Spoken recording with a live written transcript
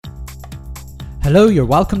Hello, you're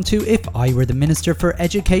welcome to If I Were the Minister for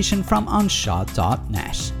Education from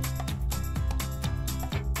onshaw.net.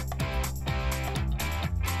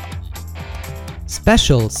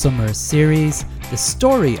 Special Summer Series, The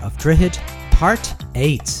Story of Droichead, Part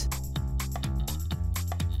 8.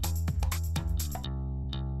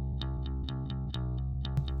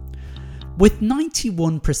 With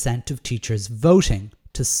 91% of teachers voting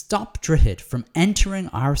to stop Droichead from entering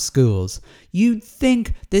our schools, you'd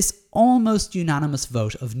think this almost unanimous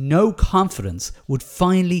vote of no confidence would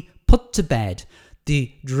finally put to bed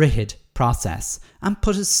the Droichead process and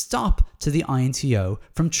put a stop to the INTO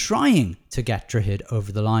from trying to get Droichead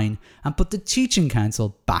over the line and put the Teaching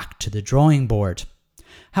Council back to the drawing board.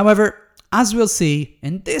 However, as we'll see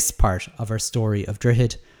in this part of our story of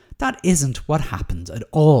Droichead, that isn't what happened at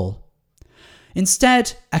all.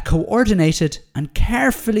 Instead, a coordinated and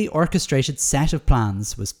carefully orchestrated set of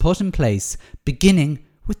plans was put in place, beginning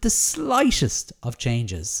with the slightest of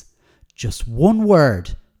changes. Just one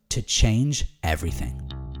word to change everything.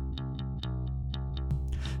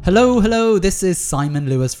 Hello, this is Simon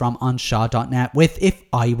Lewis from onshaw.net with If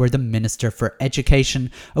I Were the Minister for Education,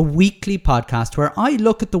 a weekly podcast where I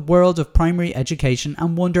look at the world of primary education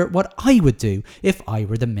and wonder what I would do if I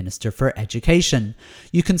were the Minister for Education.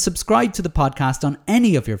 You can subscribe to the podcast on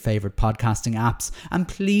any of your favourite podcasting apps, and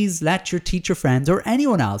please let your teacher friends or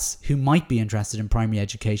anyone else who might be interested in primary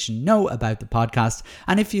education know about the podcast,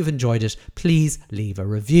 and if you've enjoyed it, please leave a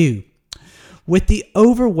review. With the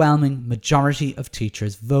overwhelming majority of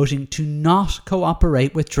teachers voting to not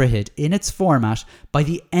cooperate with Droichead in its format by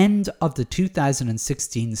the end of the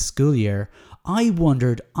 2016 school year, I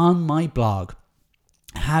wondered on my blog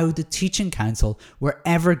how the Teaching Council were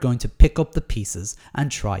ever going to pick up the pieces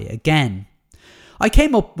and try again. I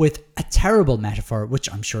came up with a terrible metaphor, which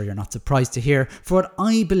I'm sure you're not surprised to hear, for what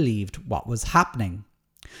I believed what was happening.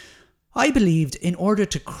 I believed in order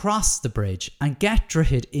to cross the bridge and get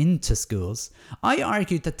Droichead into schools, I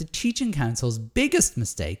argued that the Teaching Council's biggest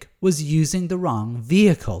mistake was using the wrong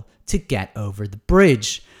vehicle to get over the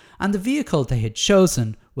bridge, and the vehicle they had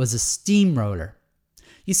chosen was a steamroller.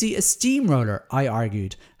 You see, a steamroller, I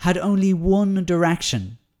argued, had only one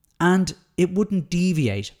direction, and it wouldn't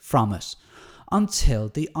deviate from it until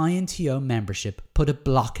the INTO membership put a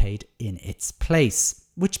blockade in its place,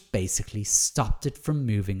 which basically stopped it from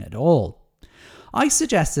moving at all. I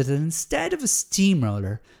suggested that instead of a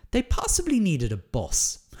steamroller, they possibly needed a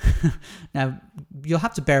bus. Now, you'll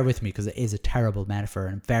have to bear with me because it is a terrible metaphor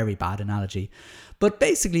and a very bad analogy. But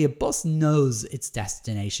basically, a bus knows its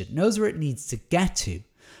destination, knows where it needs to get to.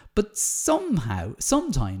 But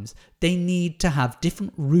sometimes, they need to have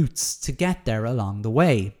different routes to get there along the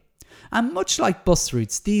way. And much like bus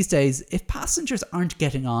routes these days, if passengers aren't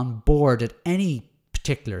getting on board at any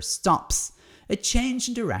particular stops, a change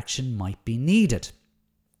in direction might be needed.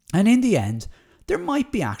 And in the end, there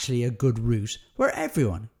might be actually a good route where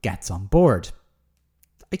everyone gets on board.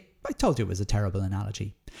 I told you it was a terrible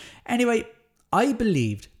analogy. Anyway, I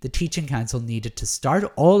believed the Teaching Council needed to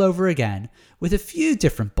start all over again with a few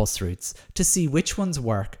different bus routes to see which ones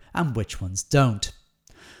work and which ones don't.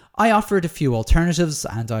 I offered a few alternatives,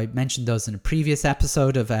 and I mentioned those in a previous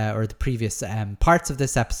episode or the previous parts of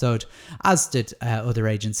this episode, as did other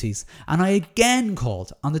agencies, and I again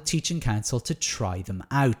called on the Teaching Council to try them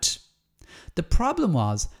out. The problem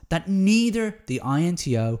was that neither the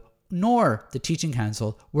INTO nor the Teaching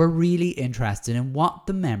Council were really interested in what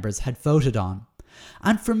the members had voted on.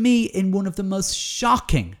 And for me, in one of the most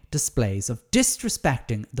shocking displays of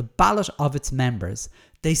disrespecting the ballot of its members,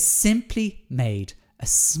 they simply made a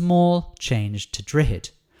small change to Droichead,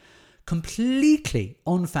 completely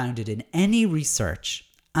unfounded in any research,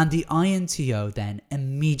 and the INTO then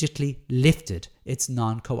immediately lifted its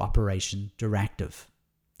non-cooperation directive.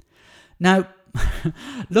 Now,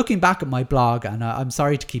 looking back at my blog, and I'm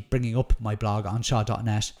sorry to keep bringing up my blog on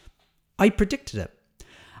onshaw.net, I predicted it.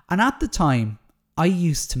 And at the time, I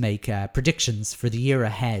used to make predictions for the year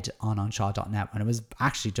ahead on onshaw.net when it was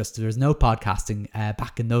actually just, there was no podcasting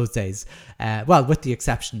back in those days. Well, with the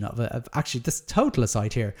exception of actually this total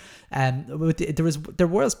aside here, there was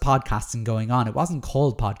podcasting going on. It wasn't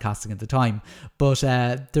called podcasting at the time, but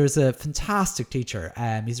there's a fantastic teacher.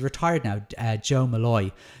 He's retired now, Joe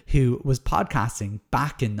Malloy, who was podcasting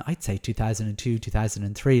back in, I'd say 2002,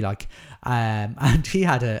 2003, and he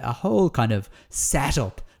had a whole kind of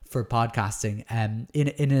setup for podcasting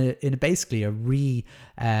in a basically a basically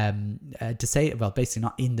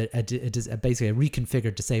a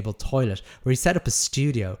reconfigured disabled toilet, where he set up a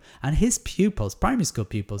studio, and his pupils, primary school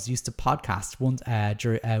pupils, used to podcast once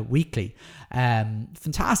weekly.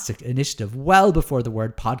 Fantastic initiative, well before the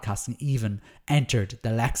word podcasting even entered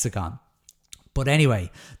the lexicon. But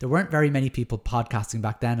anyway, there weren't very many people podcasting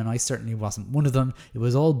back then, and I certainly wasn't one of them. It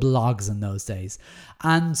was all blogs in those days.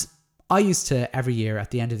 And I used to, every year,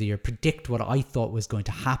 at the end of the year, predict what I thought was going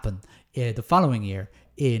to happen the following year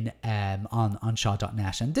on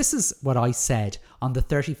Shaw.net. And this is what I said on the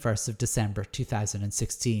 31st of December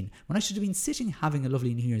 2016, when I should have been sitting having a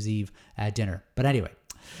lovely New Year's Eve dinner. But anyway,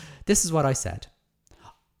 this is what I said.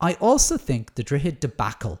 I also think the Droichead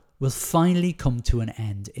debacle will finally come to an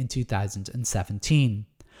end in 2017.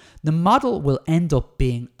 The model will end up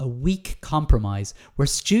being a weak compromise where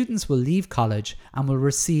students will leave college and will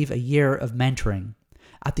receive a year of mentoring.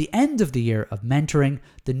 At the end of the year of mentoring,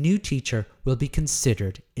 the new teacher will be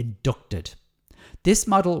considered inducted. This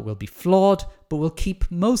model will be flawed, but will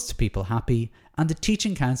keep most people happy, and the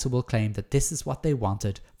teaching council will claim that this is what they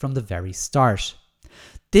wanted from the very start.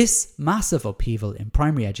 This massive upheaval in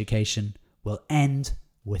primary education will end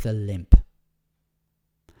with a limp.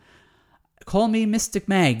 Call me Mystic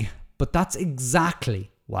Meg, but that's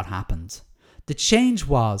exactly what happened. The change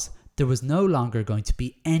was there was no longer going to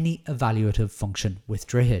be any evaluative function with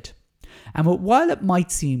Droichead. And while it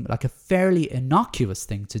might seem like a fairly innocuous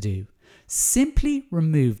thing to do, simply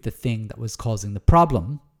remove the thing that was causing the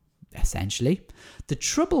problem, essentially. The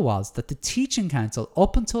trouble was that the teaching council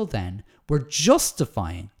up until then were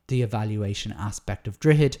justifying the evaluation aspect of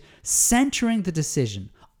Droichead, centering the decision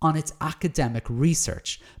on its academic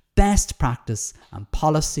research, best practice and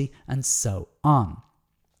policy, and so on.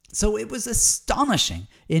 So it was astonishing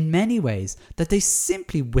in many ways that they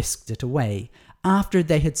simply whisked it away after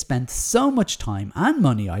they had spent so much time and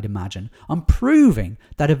money, I'd imagine, on proving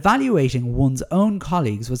that evaluating one's own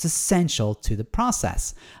colleagues was essential to the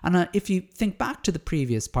process. And if you think back to the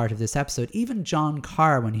previous part of this episode, even John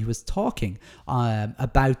Carr, when he was talking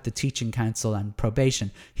about the teaching council and probation,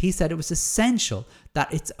 he said it was essential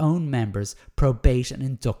that its own members probate and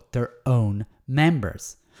induct their own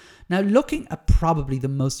members. Now, looking at probably the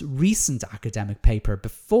most recent academic paper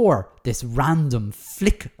before this random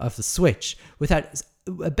flick of the switch, without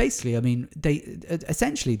basically, I mean,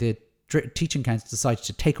 the teaching council decided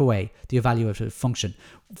to take away the evaluative function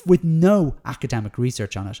with no academic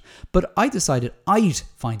research on it. But I decided I'd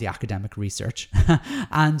find the academic research,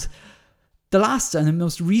 and the last and the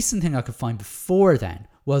most recent thing I could find before then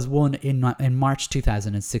was one in March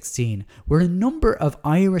 2016, where a number of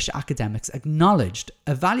Irish academics acknowledged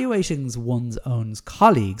evaluating one's own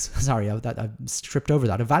colleagues,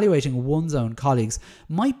 evaluating one's own colleagues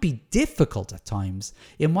might be difficult at times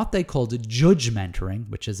in what they called judge mentoring,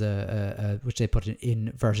 which is which they put in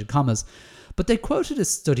inverted commas. But they quoted a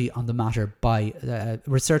study on the matter by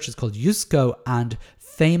researchers called Yusko and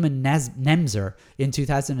Feynman Nemser in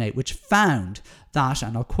 2008, which found that,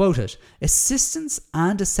 and I'll quote it, assistance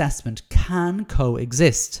and assessment can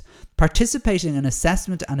coexist. Participating in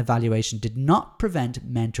assessment and evaluation did not prevent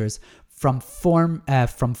mentors from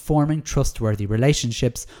forming trustworthy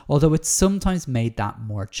relationships, although it sometimes made that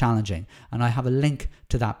more challenging. And I have a link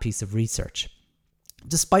to that piece of research.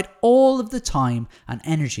 Despite all of the time and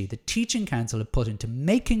energy the teaching council had put into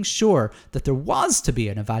making sure that there was to be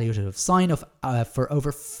an evaluative sign-off for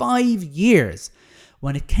over 5 years,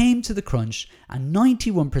 when it came to the crunch and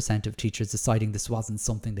 91% of teachers deciding this wasn't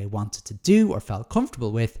something they wanted to do or felt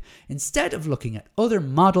comfortable with, instead of looking at other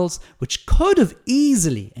models which could have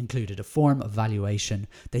easily included a form of evaluation,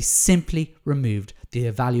 they simply removed the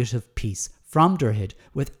evaluative piece from Droichead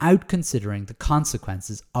without considering the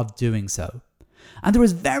consequences of doing so. And there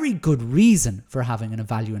was very good reason for having an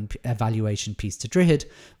evaluation piece to Droichead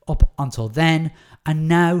up until then, and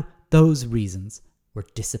now those reasons were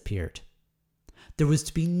disappeared. There was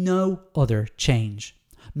to be no other change,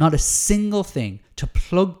 not a single thing to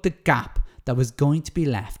plug the gap that was going to be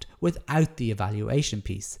left without the evaluation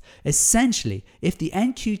piece. Essentially, if the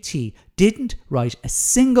NQT didn't write a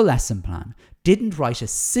single lesson plan, didn't write a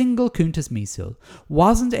single Kuntas Misul,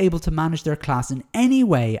 wasn't able to manage their class in any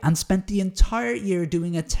way, and spent the entire year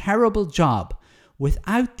doing a terrible job,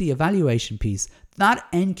 without the evaluation piece, that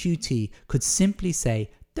NQT could simply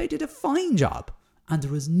say they did a fine job, and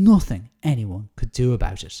there was nothing anyone could do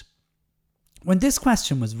about it. When this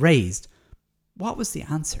question was raised, what was the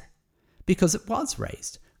answer? Because it was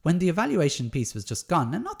raised when the evaluation piece was just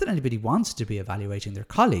gone. And not that anybody wanted to be evaluating their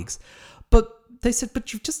colleagues, but they said,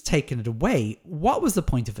 but you've just taken it away. What was the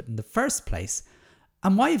point of it in the first place?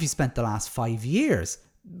 And why have you spent the last 5 years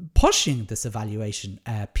pushing this evaluation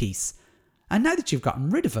piece? And now that you've gotten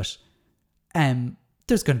rid of it,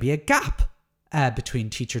 there's going to be a gap between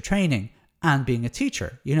teacher training and being a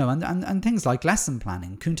teacher, and things like lesson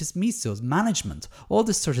planning, Kuntis Misos, management, all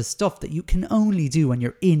this sort of stuff that you can only do when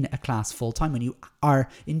you're in a class full time, when you are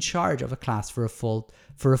in charge of a class for a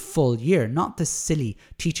full year, not this silly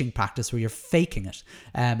teaching practice where you're faking it.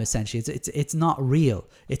 Essentially, it's not real.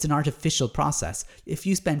 It's an artificial process. If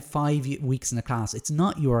you spend 5 weeks in a class, it's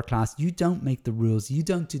not your class. You don't make the rules. You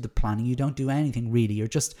don't do the planning. You don't do anything really. You're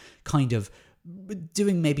just kind of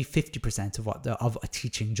doing maybe 50% of a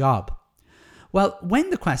teaching job. Well,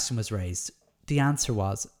 when the question was raised, the answer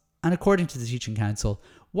was, and according to the Teaching Council,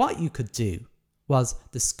 what you could do was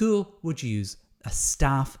the school would use a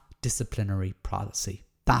staff disciplinary policy.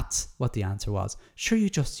 That's what the answer was. Sure, you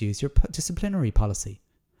just use your disciplinary policy.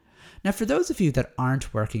 Now, for those of you that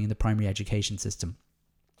aren't working in the primary education system,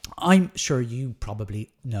 I'm sure you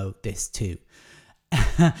probably know this too.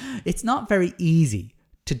 It's not very easy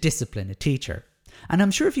to discipline a teacher. And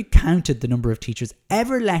I'm sure if you counted the number of teachers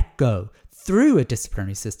ever let go through a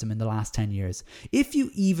disciplinary system in the last 10 years, if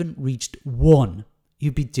you even reached one,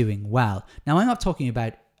 you'd be doing well. Now, I'm not talking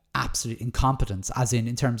about absolute incompetence, as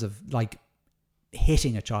in terms of like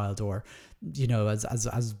hitting a child, or as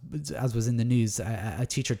was in the news, a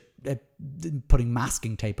teacher putting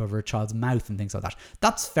masking tape over a child's mouth and things like that.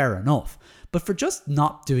 That's fair enough. But for just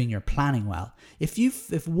not doing your planning well,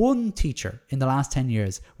 if one teacher in the last 10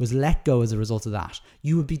 years was let go as a result of that,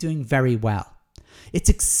 you would be doing very well. It's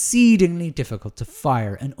exceedingly difficult to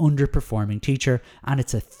fire an underperforming teacher, and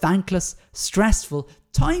it's a thankless, stressful,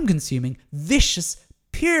 time-consuming, vicious,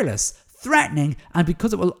 peerless, threatening, and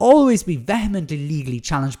because it will always be vehemently legally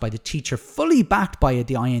challenged by the teacher, fully backed by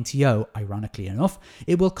the INTO, ironically enough,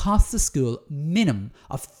 it will cost the school minimum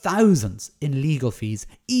of thousands in legal fees,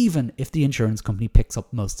 even if the insurance company picks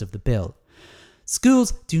up most of the bill.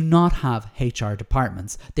 Schools do not have HR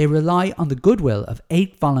departments. They rely on the goodwill of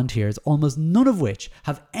 8 volunteers, almost none of which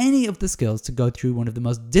have any of the skills to go through one of the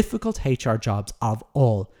most difficult HR jobs of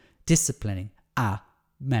all, disciplining a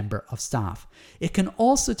member of staff. It can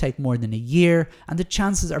also take more than a year, and the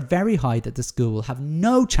chances are very high that the school will have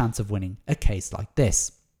no chance of winning a case like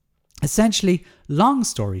this. Essentially, long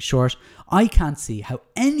story short, I can't see how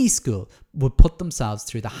any school would put themselves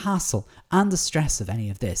through the hassle and the stress of any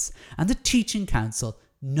of this. And the Teaching Council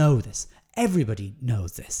know this. Everybody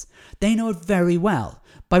knows this. They know it very well.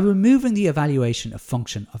 By removing the evaluation of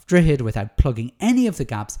function of Droichead without plugging any of the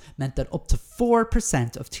gaps meant that up to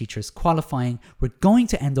 4% of teachers qualifying were going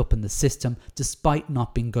to end up in the system despite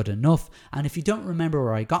not being good enough. And if you don't remember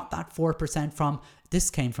where I got that 4% from, this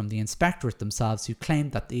came from the inspectorate themselves, who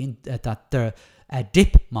claimed that the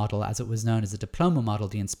DIP model, as it was known as a diploma model,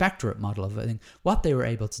 the inspectorate model of it, what they were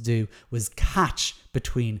able to do was catch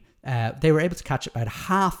about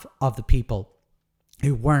half of the people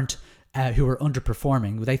who were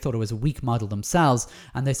underperforming. They thought it was a weak model themselves,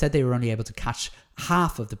 and they said they were only able to catch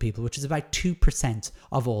half of the people, which is about 2%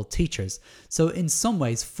 of all teachers. So in some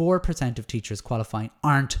ways, 4% of teachers qualifying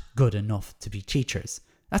aren't good enough to be teachers.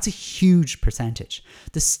 That's a huge percentage.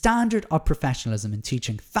 The standard of professionalism in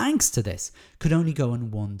teaching, thanks to this, could only go in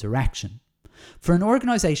one direction. For an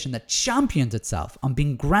organisation that championed itself on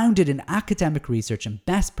being grounded in academic research and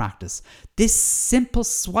best practice, this simple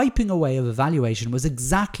swiping away of evaluation was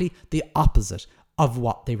exactly the opposite of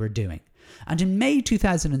what they were doing. And in May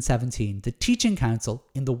 2017, the Teaching Council,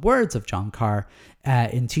 in the words of John Carr,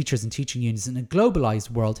 in Teachers and Teaching Unions in a Globalised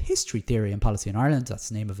World, History, Theory and Policy in Ireland, that's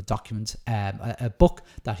the name of a document, a book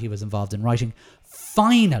that he was involved in writing,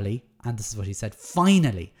 finally, and this is what he said,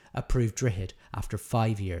 finally approved Droichead after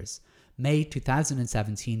 5 years. May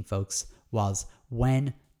 2017, folks, was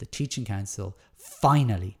when the Teaching Council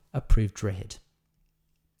finally approved Droichead.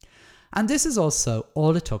 And this is also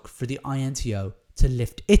all it took for the INTO to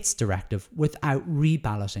lift its directive without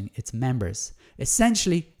reballoting its members.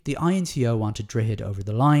 Essentially, the INTO wanted Droichead over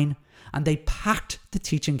the line, and they packed the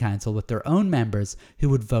Teaching Council with their own members who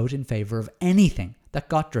would vote in favour of anything that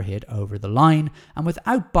got Droichead over the line, and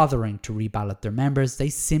without bothering to reballot their members, they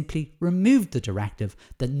simply removed the directive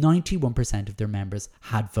that 91% of their members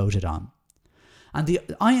had voted on. And the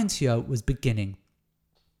INTO was beginning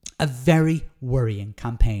a very worrying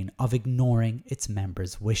campaign of ignoring its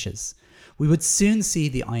members' wishes. We would soon see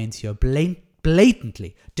the INTO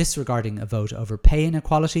blatantly disregarding a vote over pay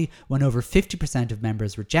inequality when over 50% of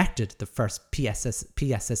members rejected the first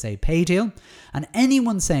PSSA pay deal, and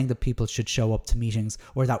anyone saying that people should show up to meetings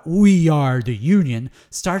or that we are the union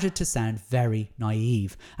started to sound very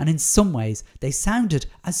naive, and in some ways they sounded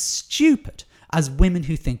as stupid as women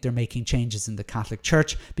who think they're making changes in the Catholic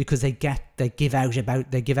Church because they give out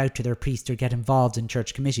to their priest or get involved in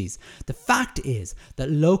church committees. The fact is that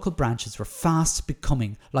local branches were fast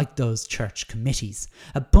becoming like those church committees.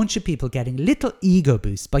 A bunch of people getting little ego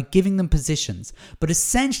boosts by giving them positions, but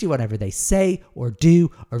essentially whatever they say or do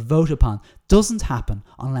or vote upon doesn't happen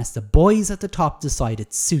unless the boys at the top decide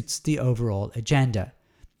it suits the overall agenda.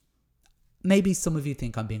 Maybe some of you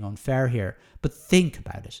think I'm being unfair here, but think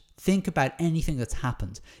about it. Think about anything that's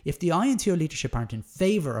happened. If the INTO leadership aren't in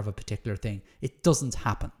favour of a particular thing, it doesn't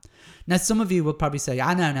happen. Now, some of you will probably say, no.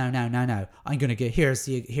 I'm going to get, here's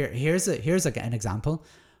an example.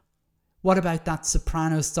 What about that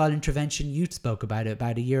soprano-style intervention you spoke about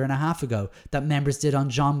a year and a half ago that members did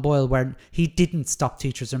on John Boyle, where he didn't stop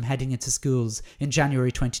teachers from heading into schools in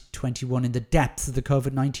January 2021 in the depths of the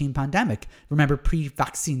COVID-19 pandemic? Remember,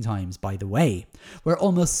 pre-vaccine times, by the way, where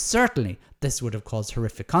almost certainly this would have caused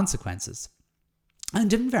horrific consequences.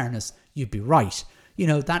 And in fairness, you'd be right.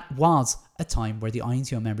 That was a time where the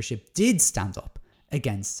INTO membership did stand up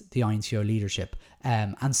against the INTO leadership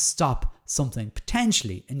and stop something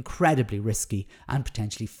potentially incredibly risky and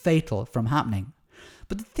potentially fatal from happening.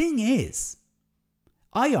 But the thing is,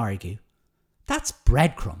 I argue, that's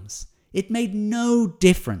breadcrumbs. It made no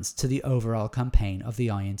difference to the overall campaign of the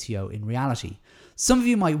INTO in reality. Some of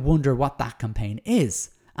you might wonder what that campaign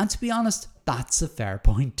is, and to be honest, that's a fair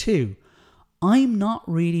point too. I'm not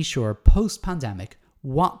really sure post-pandemic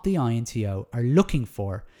what the INTO are looking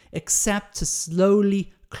for, except to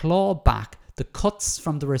slowly claw back the cuts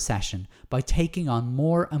from the recession by taking on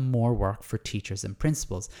more and more work for teachers and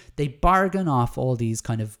principals. They bargain off all these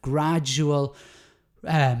kind of gradual,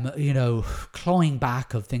 clawing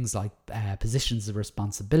back of things like positions of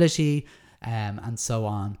responsibility and so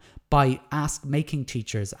on by making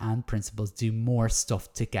teachers and principals do more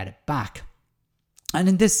stuff to get it back. And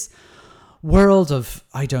in this world of,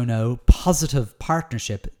 positive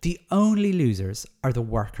partnership, the only losers are the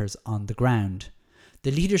workers on the ground. The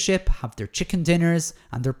leadership have their chicken dinners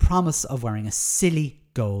and their promise of wearing a silly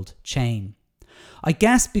gold chain. I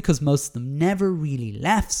guess because most of them never really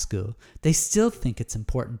left school, they still think it's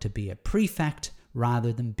important to be a prefect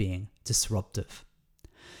rather than being disruptive.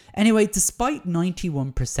 Anyway, despite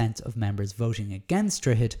 91% of members voting against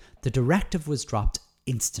Droichead, the directive was dropped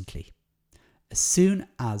instantly. As soon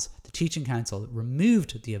as the Teaching Council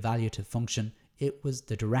removed the evaluative function,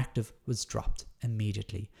 the directive was dropped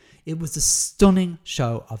immediately. It was a stunning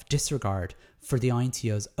show of disregard for the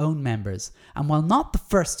INTO's own members, and while not the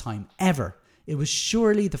first time ever, it was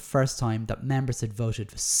surely the first time that members had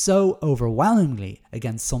voted so overwhelmingly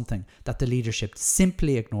against something that the leadership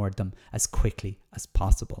simply ignored them as quickly as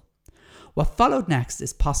possible. What followed next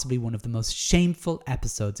is possibly one of the most shameful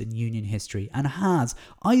episodes in union history and has,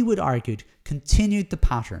 I would argue, continued the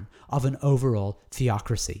pattern of an overall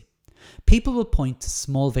theocracy. People will point to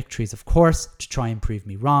small victories, of course, to try and prove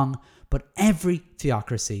me wrong, but every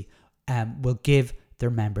theocracy will give their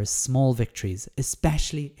members small victories,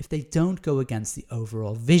 especially if they don't go against the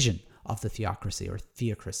overall vision of the theocracy or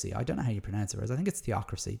theocracy. I don't know how you pronounce it, I think it's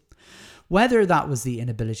theocracy. Whether that was the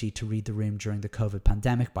inability to read the room during the COVID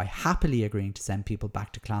pandemic by happily agreeing to send people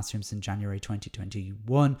back to classrooms in January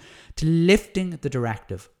 2021, to lifting the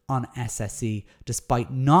directive on SSE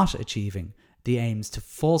despite not achieving the aims to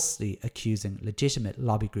falsely accusing legitimate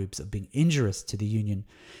lobby groups of being injurious to the union.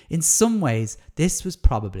 In some ways, this was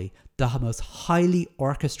probably the most highly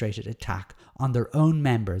orchestrated attack on their own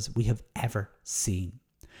members we have ever seen.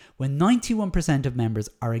 When 91% of members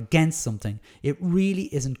are against something, it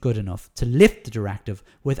really isn't good enough to lift the directive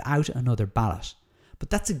without another ballot.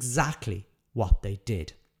 But that's exactly what they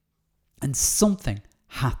did. And something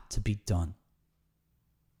had to be done.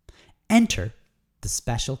 Enter the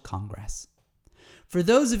Special Congress. For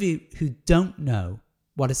those of you who don't know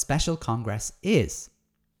what a Special Congress is,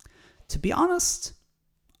 to be honest,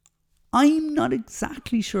 I'm not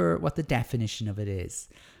exactly sure what the definition of it is.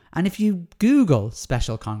 And if you Google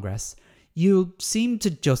Special Congress, you'll seem to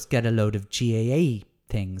just get a load of GAA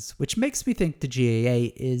things, which makes me think the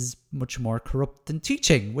GAA is much more corrupt than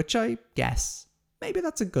teaching, which I guess maybe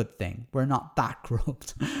that's a good thing. We're not that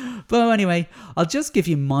corrupt. But anyway, I'll just give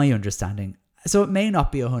you my understanding. So it may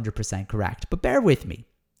not be 100% correct, but bear with me.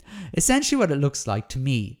 Essentially what it looks like to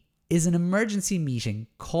me is an emergency meeting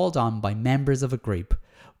called on by members of a group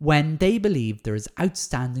when they believe there is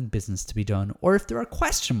outstanding business to be done or if there are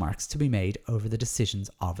question marks to be made over the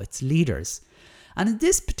decisions of its leaders. And in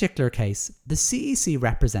this particular case, the CEC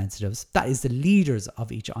representatives, that is the leaders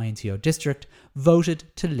of each INTO district, voted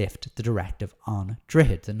to lift the directive on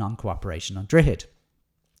Droichead, the non-cooperation on Droichead.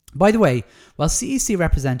 By the way, while CEC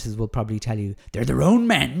representatives will probably tell you they're their own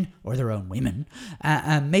men or their own women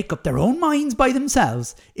and make up their own minds by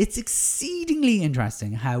themselves, it's exceedingly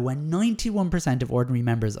interesting how when 91% of ordinary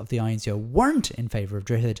members of the INTO weren't in favour of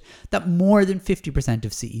Droichead, that more than 50%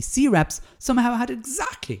 of CEC reps somehow had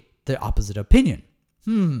exactly the opposite opinion.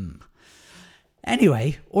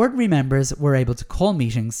 Anyway, ordinary members were able to call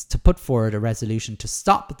meetings to put forward a resolution to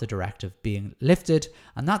stop the directive being lifted,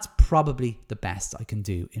 and that's probably the best I can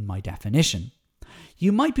do in my definition.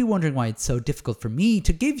 You might be wondering why it's so difficult for me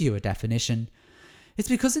to give you a definition. It's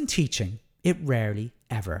because in teaching, it rarely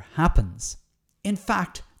ever happens. In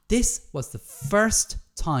fact, this was the first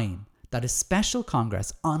time that a special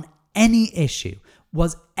congress on any issue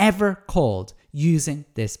was ever called using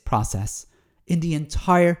this process in the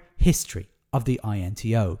entire history of the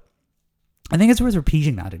INTO. I think it's worth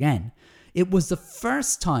repeating that again. It was the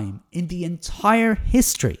first time in the entire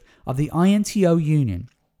history of the INTO union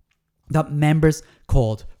that members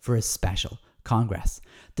called for a special congress.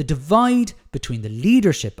 The divide between the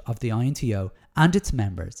leadership of the INTO and its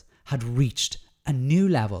members had reached a new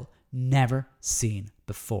level never seen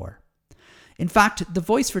before. In fact, the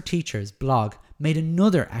Voice for Teachers blog made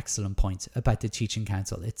another excellent point about the Teaching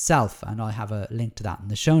Council itself, and I'll have a link to that in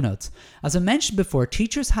the show notes. As I mentioned before,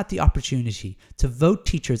 teachers had the opportunity to vote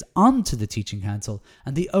teachers onto the Teaching Council,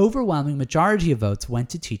 and the overwhelming majority of votes went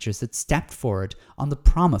to teachers that stepped forward on the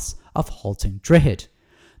promise of halting Droichead.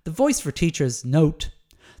 The Voice for Teachers note,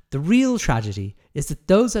 the real tragedy is that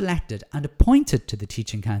those elected and appointed to the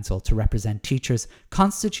Teaching Council to represent teachers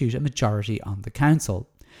constitute a majority on the council.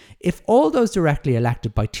 If all those directly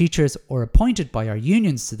elected by teachers or appointed by our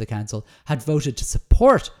unions to the council had voted to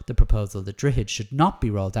support the proposal that Droichead should not be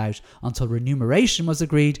rolled out until remuneration was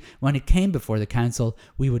agreed when it came before the council,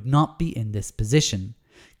 we would not be in this position.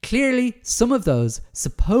 Clearly, some of those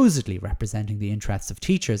supposedly representing the interests of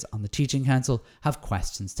teachers on the Teaching Council have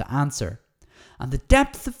questions to answer. And the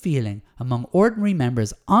depth of feeling among ordinary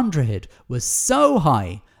members on Droichead was so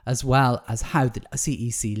high, as well as how the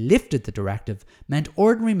CEC lifted the directive, meant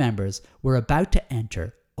ordinary members were about to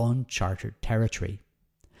enter uncharted territory.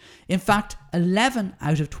 In fact, 11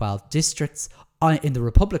 out of 12 districts in the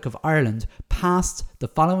Republic of Ireland passed the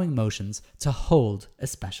following motions to hold a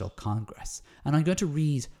special congress. And I'm going to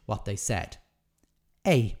read what they said.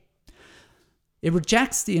 A. It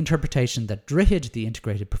rejects the interpretation that Droichead, the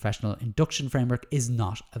Integrated Professional Induction Framework, is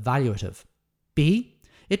not evaluative. B.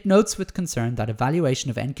 It notes with concern that evaluation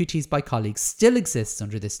of NQTs by colleagues still exists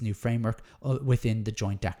under this new framework within the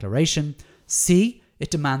joint declaration. C.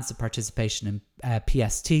 It demands the participation in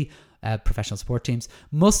PST, professional support teams,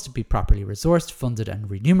 must be properly resourced, funded and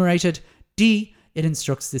remunerated. D. It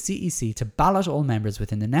instructs the CEC to ballot all members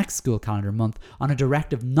within the next school calendar month on a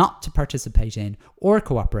directive not to participate in or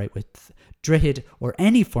cooperate with Droichead or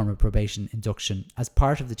any form of probation induction as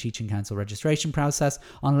part of the Teaching Council registration process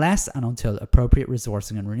unless and until appropriate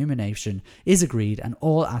resourcing and remuneration is agreed and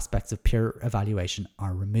all aspects of peer evaluation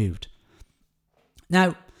are removed.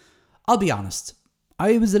 Now, I'll be honest,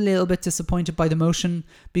 I was a little bit disappointed by the motion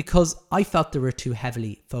because I felt they were too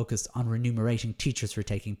heavily focused on remunerating teachers for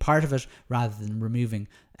taking part of it rather than removing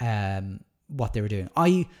what they were doing.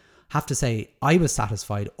 I have to say, I was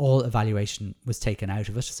satisfied all evaluation was taken out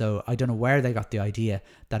of it, so I don't know where they got the idea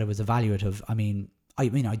that it was evaluative. I mean, I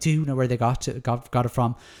do know where they got it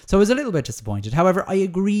from, so I was a little bit disappointed. However, I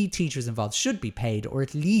agree teachers involved should be paid, or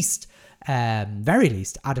at least, very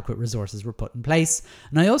least, adequate resources were put in place.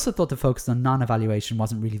 And I also thought the focus on non-evaluation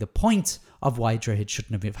wasn't really the point of why Droichead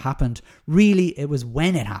shouldn't have happened. Really, it was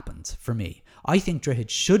when it happened for me. I think Droichead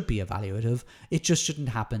should be evaluative. It just shouldn't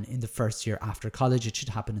happen in the first year after college. It should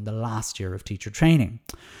happen in the last year of teacher training.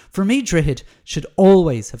 For me, Droichead should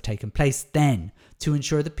always have taken place then to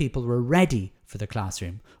ensure that people were ready for the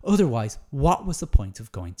classroom. Otherwise, what was the point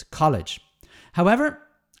of going to college? However,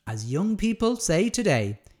 as young people say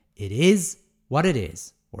today, it is what it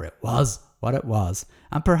is, or it was what it was.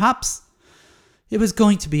 And perhaps it was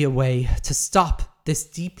going to be a way to stop this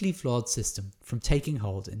deeply flawed system from taking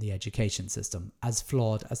hold in the education system, as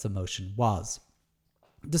flawed as the motion was.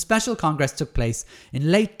 The Special Congress took place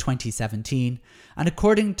in late 2017, and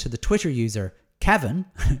according to the Twitter user Kevin,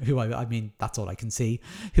 who I mean, that's all I can see,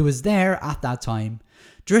 who was there at that time,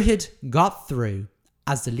 Droichead got through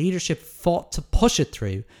as the leadership fought to push it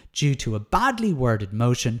through due to a badly worded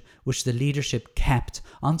motion which the leadership kept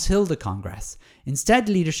until the Congress. Instead,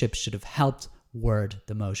 leadership should have helped word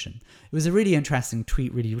the motion. It was a really interesting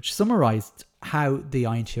tweet, really, which summarised how the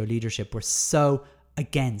INTO leadership were so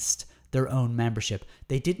against their own membership.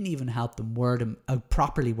 They didn't even help them word a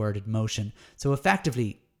properly worded motion. So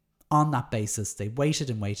effectively, on that basis, they waited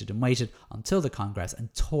and waited and waited until the Congress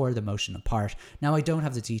and tore the motion apart. Now, I don't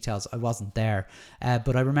have the details. I wasn't there.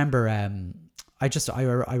 But I remember,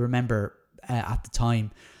 I remember at the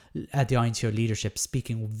time, the INTO leadership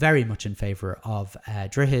speaking very much in favour of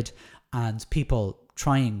Droichead, and people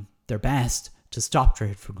trying their best to stop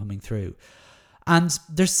Droichead from coming through. And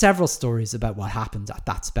there's several stories about what happened at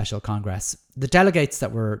that special Congress. The delegates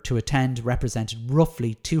that were to attend represented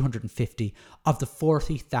roughly 250 of the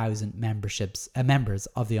 40,000 members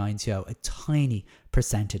of the INTO, a tiny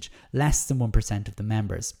percentage, less than 1% of the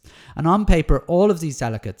members. And on paper, all of these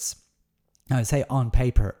delegates, now I say on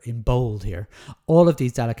paper in bold here, all of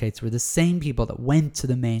these delegates were the same people that went to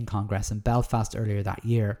the main Congress in Belfast earlier that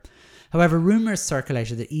year. However, rumours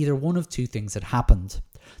circulated that either one of two things had happened.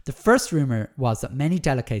 The first rumour was that many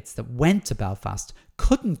delegates that went to Belfast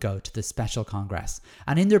couldn't go to the special Congress,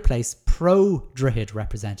 and in their place, pro-Droichead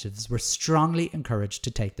representatives were strongly encouraged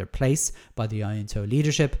to take their place by the INTO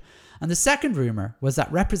leadership. And the second rumour was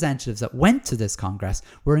that representatives that went to this Congress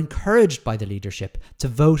were encouraged by the leadership to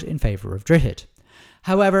vote in favour of Droichead.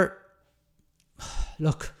 However,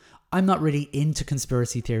 look, I'm not really into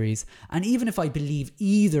conspiracy theories, and even if I believe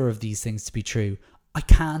either of these things to be true, I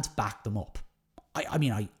can't back them up. I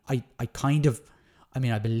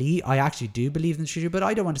actually do believe in the true, but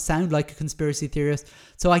I don't want to sound like a conspiracy theorist,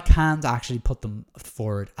 so I can't actually put them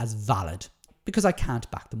forward as valid because I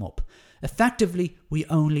can't back them up. Effectively, we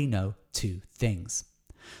only know two things.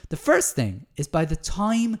 The first thing is, by the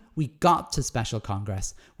time we got to Special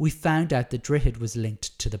Congress, we found out that Droichead was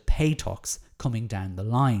linked to the pay talks coming down the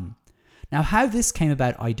line. Now, how this came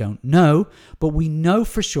about, I don't know, but we know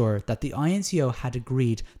for sure that the INCO had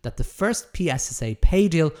agreed that the first PSSA pay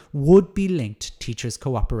deal would be linked to teachers'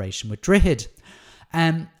 cooperation with Droichead.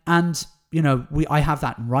 I have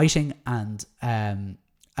that in writing, and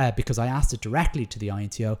because I asked it directly to the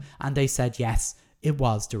INCO, and they said yes, it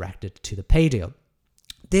was directed to the pay deal.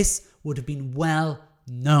 This would have been well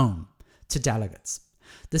known to delegates.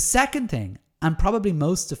 The second thing, and probably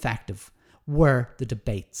most effective, were the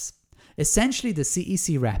debates. Essentially, the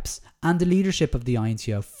CEC reps and the leadership of the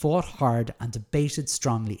INTO fought hard and debated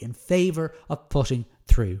strongly in favour of putting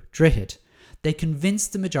through Droichead. They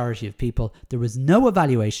convinced the majority of people there was no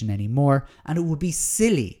evaluation anymore and it would be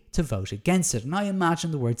silly to vote against it. And I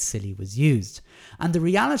imagine the word silly was used. And the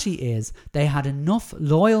reality is they had enough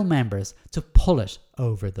loyal members to pull it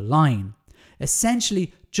over the line.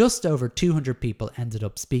 Essentially, just over 200 people ended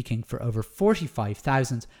up speaking for over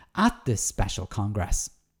 45,000 at this special Congress.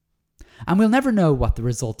 And we'll never know what the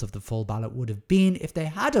result of the full ballot would have been if they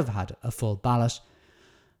had have had a full ballot.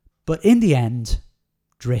 But in the end,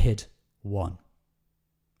 Droichead won.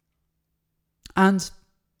 And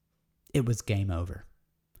it was game over.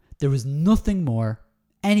 There was nothing more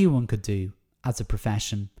anyone could do as a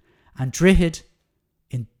profession. And Droichead,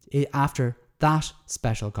 after that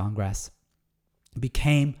special Congress,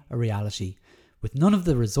 became a reality with none of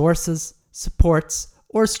the resources, supports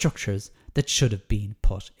or structures that should have been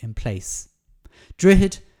put in place.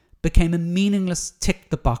 Droichead became a meaningless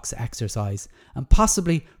tick-the-box exercise, and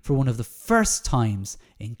possibly for one of the first times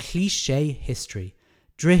in cliché history,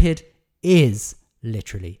 Droichead is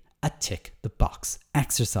literally a tick-the-box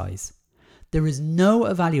exercise. There is no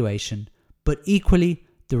evaluation, but equally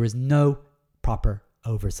there is no proper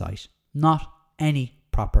oversight. Not any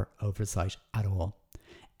proper oversight at all.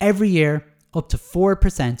 Every year, up to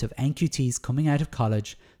 4% of NQTs coming out of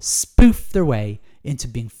college spoof their way into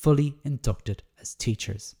being fully inducted as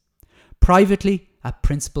teachers. Privately, at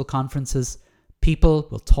principal conferences, people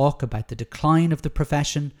will talk about the decline of the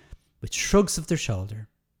profession with shrugs of their shoulder.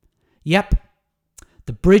 Yep,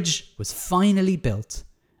 the bridge was finally built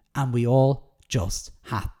and we all just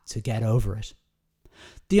had to get over it.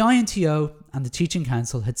 The INTO and the Teaching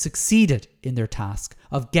Council had succeeded in their task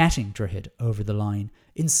of getting Droichead over the line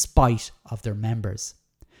in spite of their members.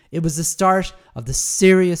 It was the start of the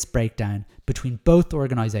serious breakdown between both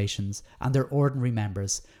organisations and their ordinary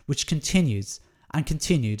members, which continued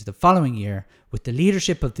the following year, with the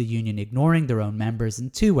leadership of the union ignoring their own members in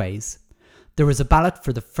two ways. There was a ballot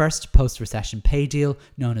for the first post-recession pay deal,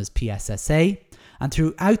 known as PSSA, and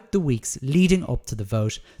throughout the weeks leading up to the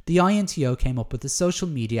vote, the INTO came up with the social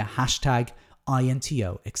media hashtag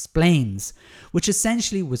INTO Explains, which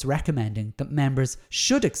essentially was recommending that members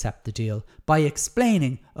should accept the deal by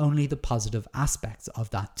explaining only the positive aspects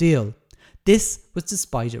of that deal. This was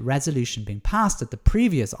despite a resolution being passed at the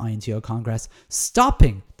previous INTO Congress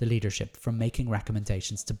stopping the leadership from making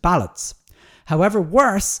recommendations to ballots. However,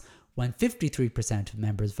 worse, When 53% of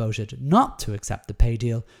members voted not to accept the pay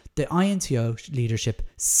deal, the INTO leadership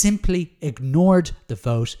simply ignored the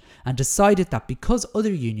vote and decided that because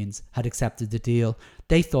other unions had accepted the deal,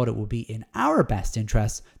 they thought it would be in our best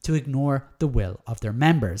interest to ignore the will of their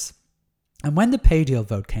members. And when the pay deal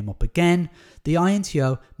vote came up again, the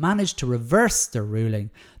INTO managed to reverse their ruling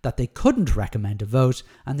that they couldn't recommend a vote,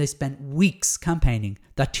 and they spent weeks campaigning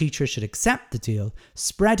that teachers should accept the deal,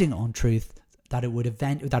 spreading untruth that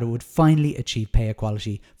it would finally achieve pay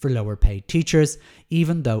equality for lower paid teachers,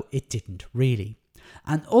 even though it didn't really.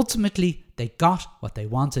 And ultimately, they got what they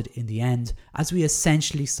wanted in the end, as we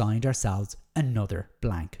essentially signed ourselves another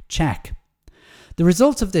blank cheque. The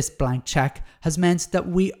result of this blank cheque has meant that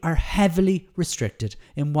we are heavily restricted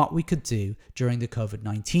in what we could do during the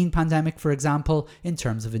COVID-19 pandemic, for example, in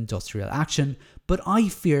terms of industrial action, but I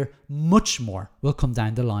fear much more will come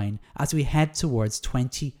down the line as we head towards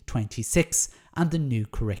 2026 and the new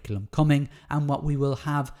curriculum coming, and what we will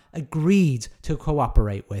have agreed to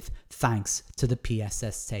cooperate with thanks to the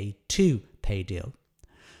PSSA 2 pay deal.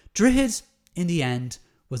 Droichead, in the end,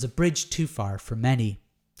 was a bridge too far for many.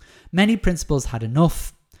 Many principals had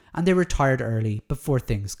enough, and they retired early before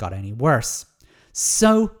things got any worse.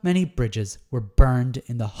 So many bridges were burned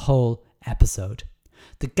in the whole episode.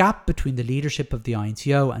 The gap between the leadership of the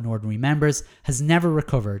INTO and ordinary members has never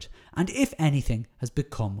recovered, and if anything has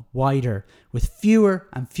become wider, with fewer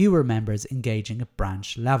and fewer members engaging at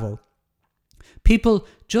branch level. People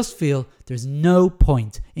just feel there's no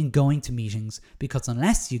point in going to meetings because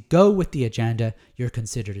unless you go with the agenda, you're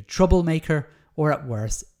considered a troublemaker, or at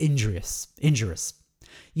worst, injurious.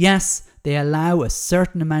 Yes, they allow a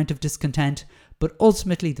certain amount of discontent, but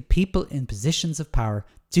ultimately the people in positions of power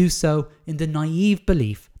do so in the naive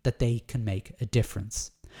belief that they can make a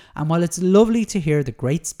difference. And while it's lovely to hear the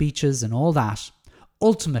great speeches and all that,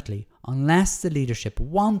 ultimately, unless the leadership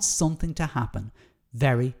wants something to happen,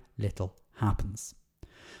 very little happens.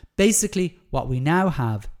 Basically, what we now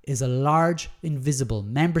have is a large, invisible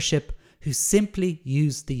membership who simply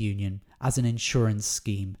use the union as an insurance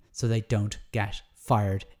scheme so they don't get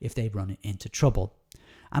fired if they run into trouble.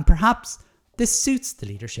 And perhaps this suits the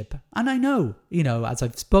leadership. And I know, as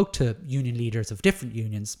I've spoke to union leaders of different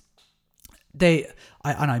unions,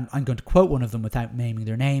 I'm going to quote one of them without naming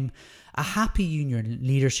their name, a happy union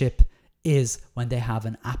leadership is when they have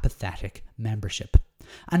an apathetic membership.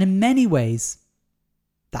 And in many ways,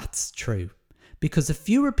 that's true. Because the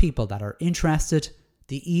fewer people that are interested,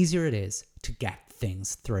 the easier it is to get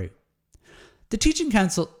things through. The Teaching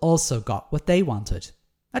Council also got what they wanted,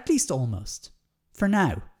 at least almost, for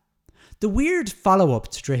now. The weird follow-up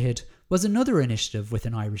to Droichead was another initiative with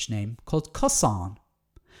an Irish name called co-ordinated.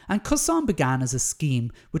 And co-ordinated began as a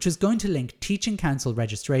scheme which was going to link Teaching Council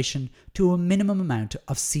registration to a minimum amount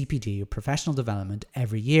of CPD or professional development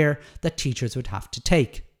every year that teachers would have to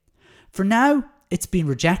take. For now, it's been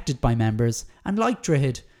rejected by members, and like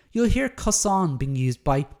Droichead, you'll hear co-ordinated being used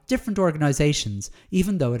by different organisations,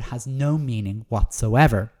 even though it has no meaning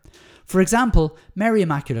whatsoever. For example, Mary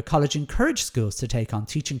Immaculate College encouraged schools to take on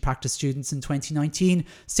teaching practice students in 2019,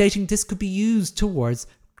 stating this could be used towards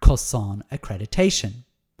co-ordinated accreditation.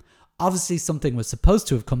 Obviously, something was supposed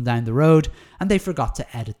to have come down the road, and they forgot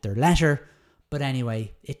to edit their letter, but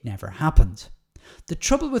anyway, it never happened. The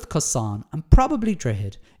trouble with co-ordinated, and probably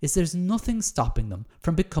Droichead, is there's nothing stopping them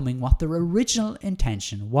from becoming what their original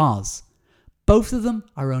intention was. Both of them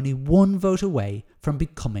are only one vote away from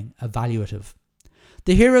becoming evaluative.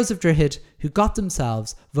 The heroes of Droichead who got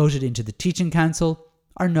themselves voted into the Teaching Council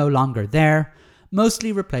are no longer there,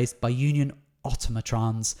 mostly replaced by union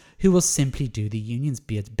automatrons who will simply do the union's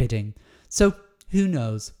bidding. So who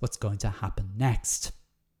knows what's going to happen next?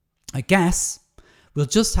 I guess we'll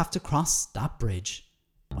just have to cross that bridge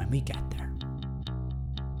when we get there.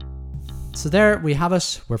 So there we have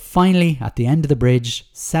it. We're finally at the end of the bridge.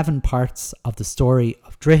 7 parts of the story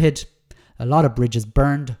of Droichead. A lot of bridges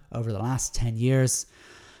burned over the last 10 years.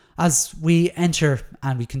 As we enter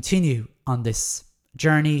and we continue on this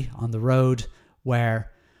journey on the road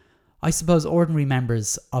where I suppose ordinary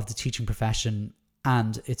members of the teaching profession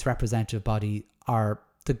and its representative body are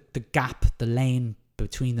the gap, the lane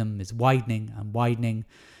between them is widening and widening.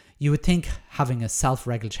 You would think having a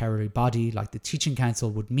self-regulatory body like the Teaching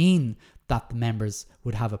Council would mean that the members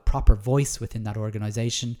would have a proper voice within that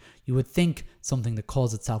organisation. You would think something that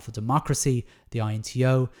calls itself a democracy, the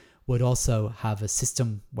INTO, would also have a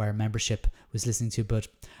system where membership was listening to. But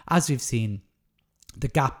as we've seen, the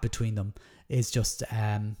gap between them is just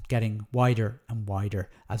getting wider and wider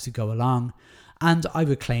as we go along. And I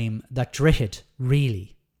would claim that Droichead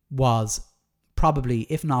really was probably,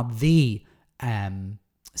 if not the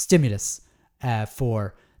stimulus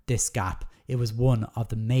for this gap. It was one of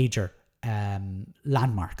the major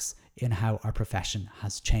landmarks in how our profession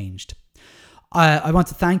has changed. I want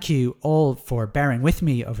to thank you all for bearing with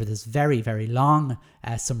me over this very, very long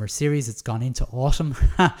summer series. It's gone into autumn.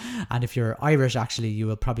 And if you're Irish, actually, you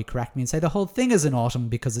will probably correct me and say the whole thing is in autumn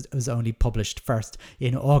because it was only published first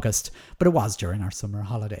in August. But it was during our summer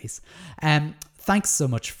holidays. Thanks so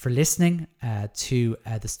much for listening to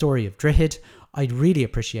the Story of Droichead. I'd really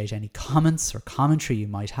appreciate any comments or commentary you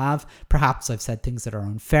might have. Perhaps I've said things that are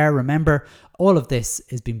unfair. Remember, all of this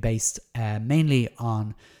is being based mainly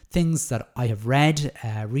on things that I have read,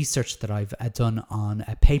 research that I've done on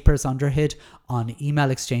papers on Droichead, on email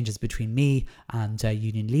exchanges between me and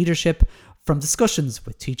union leadership, from discussions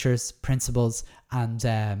with teachers, principals, and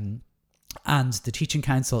the Teaching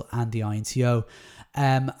Council and the INTO.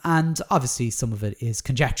 And obviously some of it is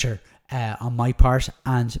conjecture on my part,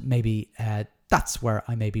 and maybe that's where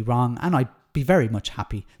I may be wrong, and I'd be very much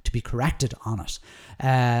happy to be corrected on it.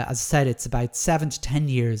 As I said, it's about 7 to 10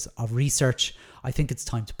 years of research. I think it's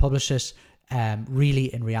time to publish it.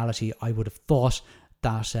 Really, in reality, I would have thought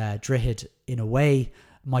that Droichead, in a way,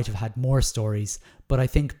 might have had more stories, but I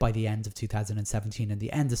think by the end of 2017 and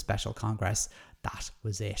the end of Special Congress, that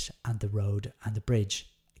was it, and the road and the bridge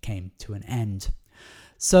came to an end.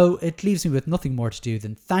 So it leaves me with nothing more to do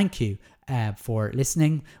than thank you for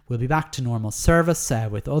listening. We'll be back to normal service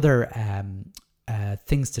with other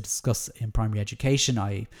things to discuss in primary education.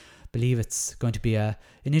 I believe it's going to be an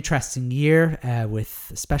interesting year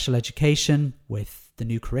with special education, with the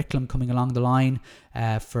new curriculum coming along the line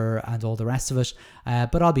and all the rest of it.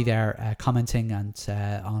 But I'll be there commenting and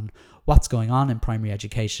on what's going on in primary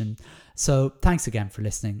education. So thanks again for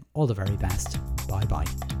listening. All the very best. Bye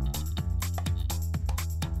bye.